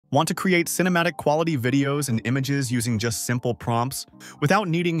Want to create cinematic quality videos and images using just simple prompts without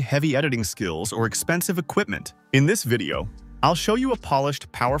needing heavy editing skills or expensive equipment? In this video, I'll show you a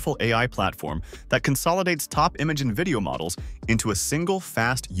polished, powerful AI platform that consolidates top image and video models into a single,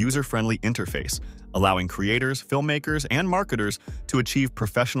 fast, user-friendly interface, allowing creators, filmmakers, and marketers to achieve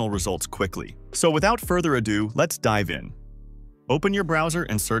professional results quickly. So without further ado, let's dive in. Open your browser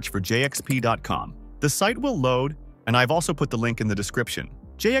and search for jxp.com. The site will load, and I've also put the link in the description.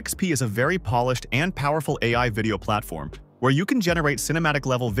 JXP is a very polished and powerful AI video platform where you can generate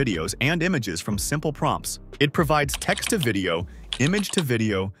cinematic-level videos and images from simple prompts. It provides text-to-video,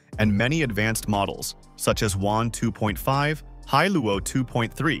 image-to-video, and many advanced models, such as WAN 2.5, Hailuo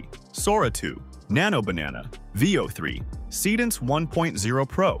 2.3, Sora 2, Nano Banana, Veo 3, Seedance 1.0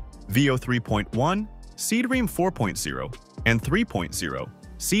 Pro, Veo 3.1, Seedream 4.0, and 3.0,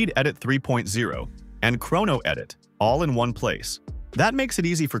 Seed Edit 3.0, and Chrono Edit, all in one place. That makes it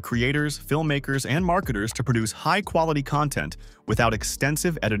easy for creators, filmmakers, and marketers to produce high-quality content without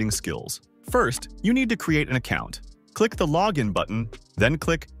extensive editing skills. First, you need to create an account. Click the Login button, then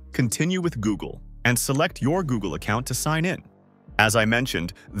click Continue with Google, and select your Google account to sign in. As I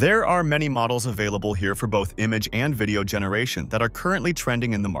mentioned, there are many models available here for both image and video generation that are currently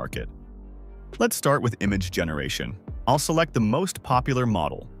trending in the market. Let's start with image generation. I'll select the most popular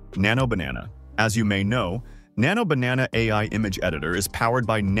model, Nano Banana. As you may know, Nano Banana AI Image Editor is powered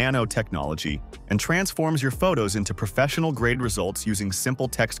by nanotechnology and transforms your photos into professional-grade results using simple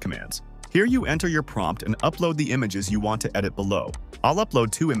text commands. Here you enter your prompt and upload the images you want to edit below. I'll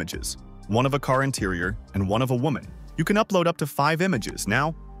upload 2 images, one of a car interior and one of a woman. You can upload up to 5 images.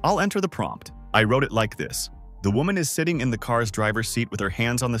 Now, I'll enter the prompt. I wrote it like this. The woman is sitting in the car's driver's seat with her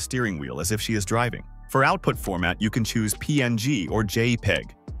hands on the steering wheel as if she is driving. For output format, you can choose PNG or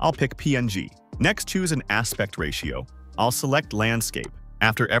JPEG. I'll pick PNG. Next, choose an aspect ratio. I'll select landscape.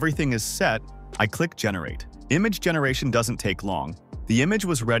 After everything is set, I click Generate. Image generation doesn't take long. The image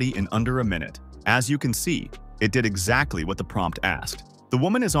was ready in under a minute. As you can see, it did exactly what the prompt asked. The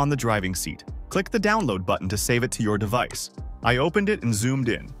woman is on the driving seat. Click the download button to save it to your device. I opened it and zoomed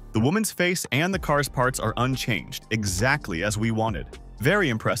in. The woman's face and the car's parts are unchanged, exactly as we wanted. Very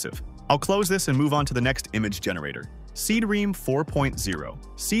impressive. I'll close this and move on to the next image generator. Seedream 4.0.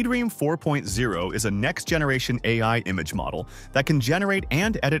 Seedream 4.0 is a next-generation AI image model that can generate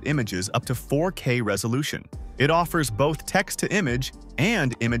and edit images up to 4K resolution. It offers both text-to-image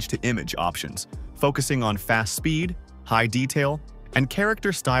and image-to-image options, focusing on fast speed, high detail, and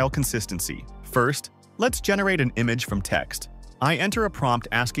character style consistency. First, let's generate an image from text. I enter a prompt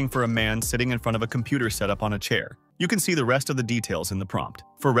asking for a man sitting in front of a computer setup on a chair. You can see the rest of the details in the prompt.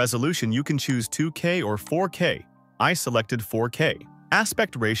 For resolution, you can choose 2K or 4K. I selected 4K.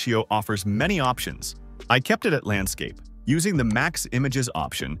 Aspect ratio offers many options. I kept it at landscape. Using the Max Images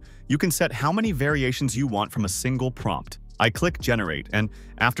option, you can set how many variations you want from a single prompt. I click Generate, and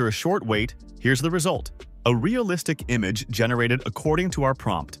after a short wait, here's the result. A realistic image generated according to our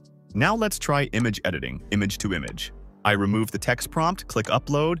prompt. Now let's try image editing, image to image. I remove the text prompt, click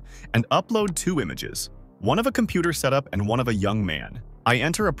Upload, and upload 2 images. One of a computer setup and one of a young man. I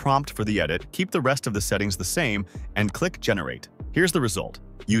enter a prompt for the edit, keep the rest of the settings the same, and click Generate. Here's the result.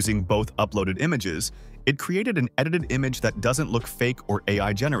 Using both uploaded images, it created an edited image that doesn't look fake or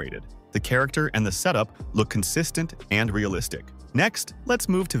AI generated. The character and the setup look consistent and realistic. Next, let's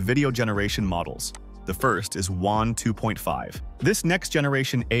move to video generation models. The first is WAN 2.5. This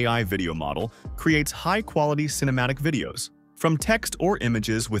next-generation AI video model creates high-quality cinematic videos from text or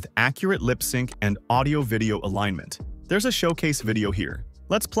images with accurate lip sync and audio-video alignment. There's a showcase video here.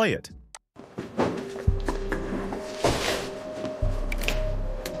 Let's play it.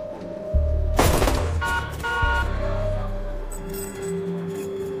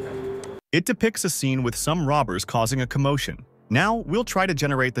 It depicts a scene with some robbers causing a commotion. Now, we'll try to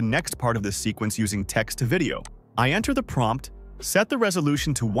generate the next part of this sequence using text to video. I enter the prompt, set the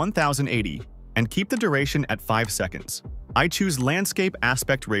resolution to 1080, and keep the duration at 5 seconds. I choose landscape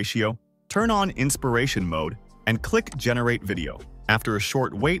aspect ratio, turn on inspiration mode, and click Generate Video. After a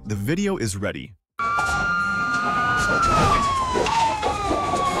short wait, the video is ready.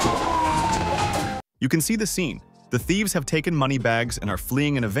 You can see the scene. The thieves have taken money bags and are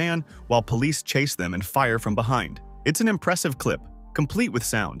fleeing in a van while police chase them and fire from behind. It's an impressive clip, complete with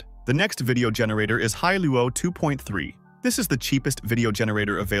sound. The next video generator is Hailuo 2.3. This is the cheapest video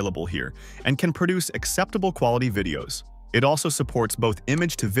generator available here and can produce acceptable quality videos. It also supports both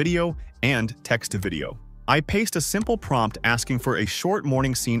image to video and text to video. I paste a simple prompt asking for a short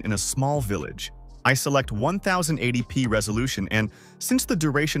morning scene in a small village. I select 1080p resolution, and since the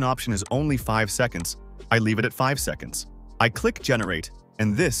duration option is only 5 seconds, I leave it at 5 seconds. I click Generate,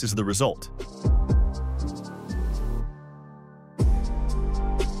 and this is the result.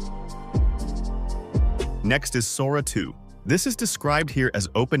 Next is Sora 2. This is described here as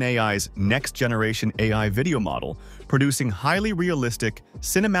OpenAI's next-generation AI video model, producing highly realistic,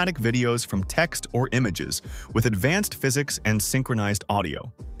 cinematic videos from text or images with advanced physics and synchronized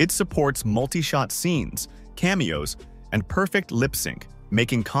audio. It supports multi-shot scenes, cameos, and perfect lip sync,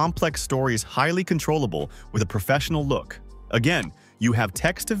 making complex stories highly controllable with a professional look. Again, you have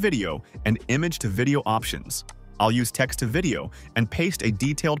text-to-video and image-to-video options. I'll use text-to-video and paste a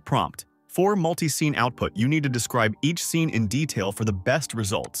detailed prompt. For multi-scene output, you need to describe each scene in detail for the best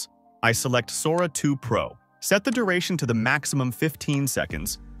results. I select Sora 2 Pro. Set the duration to the maximum 15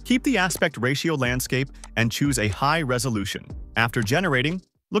 seconds. Keep the aspect ratio landscape and choose a high resolution. After generating,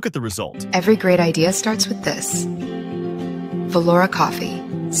 look at the result. Every great idea starts with this. Valora coffee.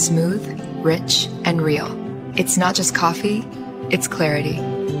 Smooth, rich, and real. It's not just coffee, it's clarity.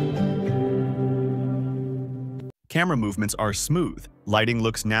 Camera movements are smooth, lighting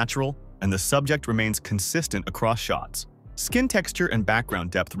looks natural, and the subject remains consistent across shots. Skin texture and background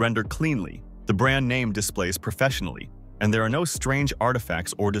depth render cleanly, the brand name displays professionally, and there are no strange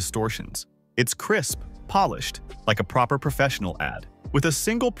artifacts or distortions. It's crisp, polished, like a proper professional ad. With a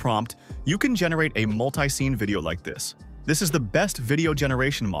single prompt, you can generate a multi-scene video like this. This is the best video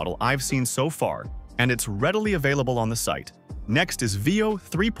generation model I've seen so far, and it's readily available on the site. Next is Veo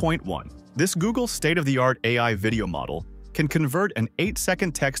 3.1. This Google state-of-the-art AI video model can convert an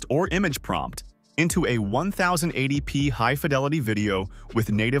 8-second text or image prompt into a 1080p high-fidelity video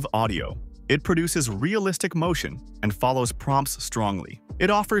with native audio. It produces realistic motion and follows prompts strongly. It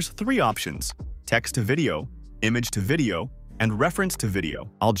offers 3 options: text-to-video, image-to-video, and reference-to-video.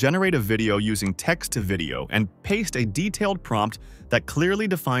 I'll generate a video using text-to-video and paste a detailed prompt that clearly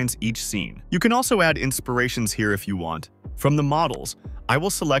defines each scene. You can also add inspirations here if you want. From the models, I will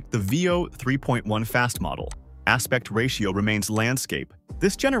select the Veo 3.1 Fast model. Aspect ratio remains landscape.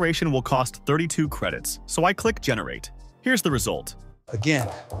 This generation will cost 32 credits, so I click Generate. Here's the result. Again,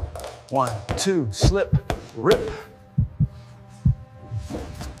 1, 2, slip, rip.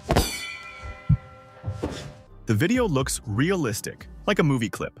 The video looks realistic, like a movie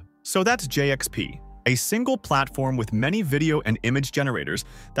clip. So that's JXP, a single platform with many video and image generators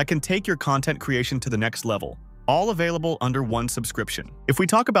that can take your content creation to the next level. All available under one subscription. If we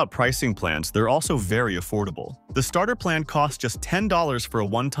talk about pricing plans, they're also very affordable. The starter plan costs just $10 for a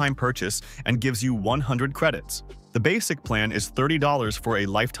one-time purchase and gives you 100 credits. The basic plan is $30 for a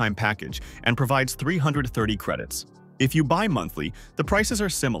lifetime package and provides 330 credits. If you buy monthly, the prices are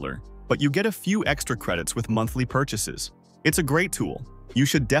similar, but you get a few extra credits with monthly purchases. It's a great tool. You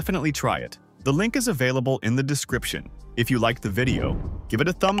should definitely try it. The link is available in the description. If you liked the video, give it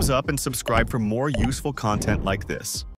a thumbs up and subscribe for more useful content like this.